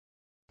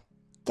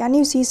Can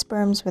you see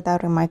sperms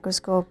without a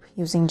microscope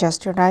using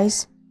just your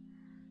eyes?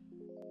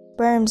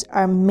 Sperms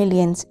are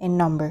millions in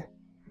number,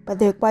 but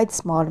they're quite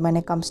small when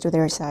it comes to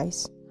their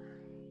size.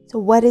 So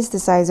what is the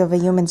size of a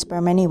human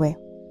sperm anyway?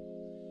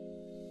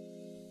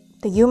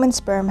 The human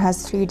sperm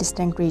has three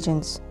distinct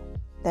regions: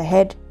 the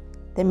head,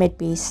 the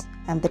midpiece,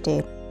 and the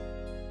tail.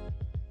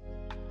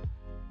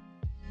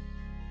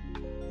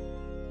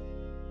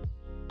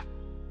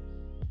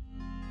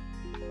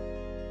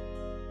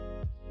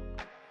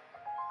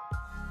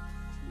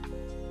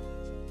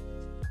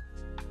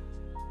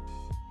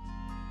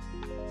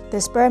 The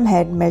sperm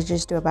head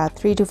measures to about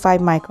 3 to 5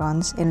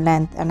 microns in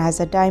length and has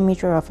a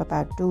diameter of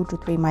about 2 to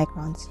 3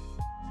 microns.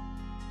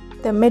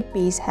 The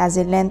midpiece has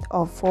a length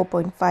of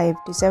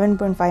 4.5 to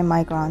 7.5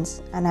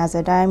 microns and has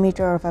a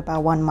diameter of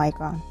about 1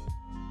 micron.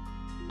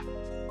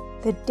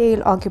 The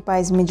tail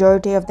occupies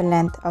majority of the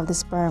length of the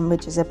sperm,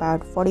 which is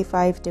about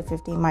 45 to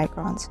 50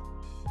 microns.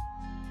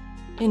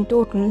 In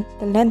total,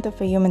 the length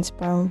of a human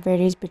sperm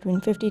varies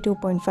between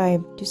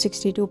 52.5 to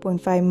 62.5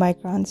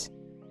 microns.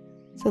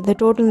 So the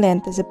total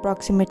length is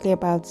approximately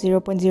about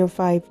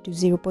 0.05 to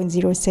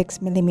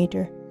 0.06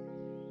 millimeter.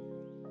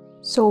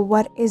 So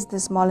what is the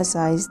smallest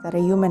size that a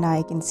human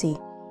eye can see?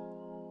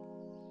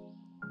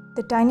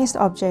 The tiniest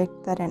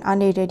object that an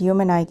unaided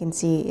human eye can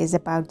see is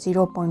about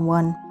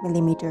 0.1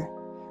 millimeter,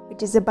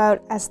 which is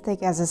about as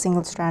thick as a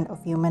single strand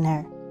of human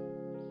hair.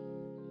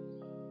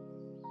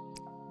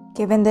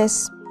 Given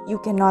this, you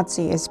cannot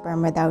see a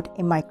sperm without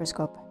a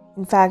microscope.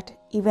 In fact,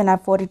 even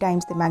at 40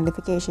 times the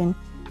magnification,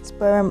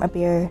 sperm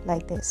appear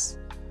like this,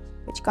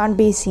 which can't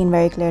be seen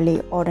very clearly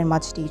or in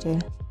much detail.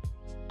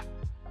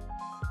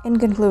 In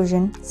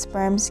conclusion,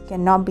 sperms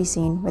cannot be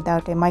seen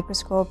without a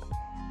microscope,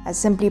 as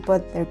simply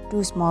put, they're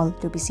too small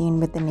to be seen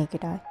with the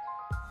naked eye.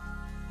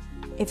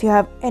 If you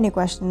have any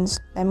questions,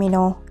 let me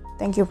know.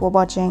 Thank you for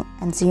watching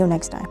and see you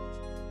next time.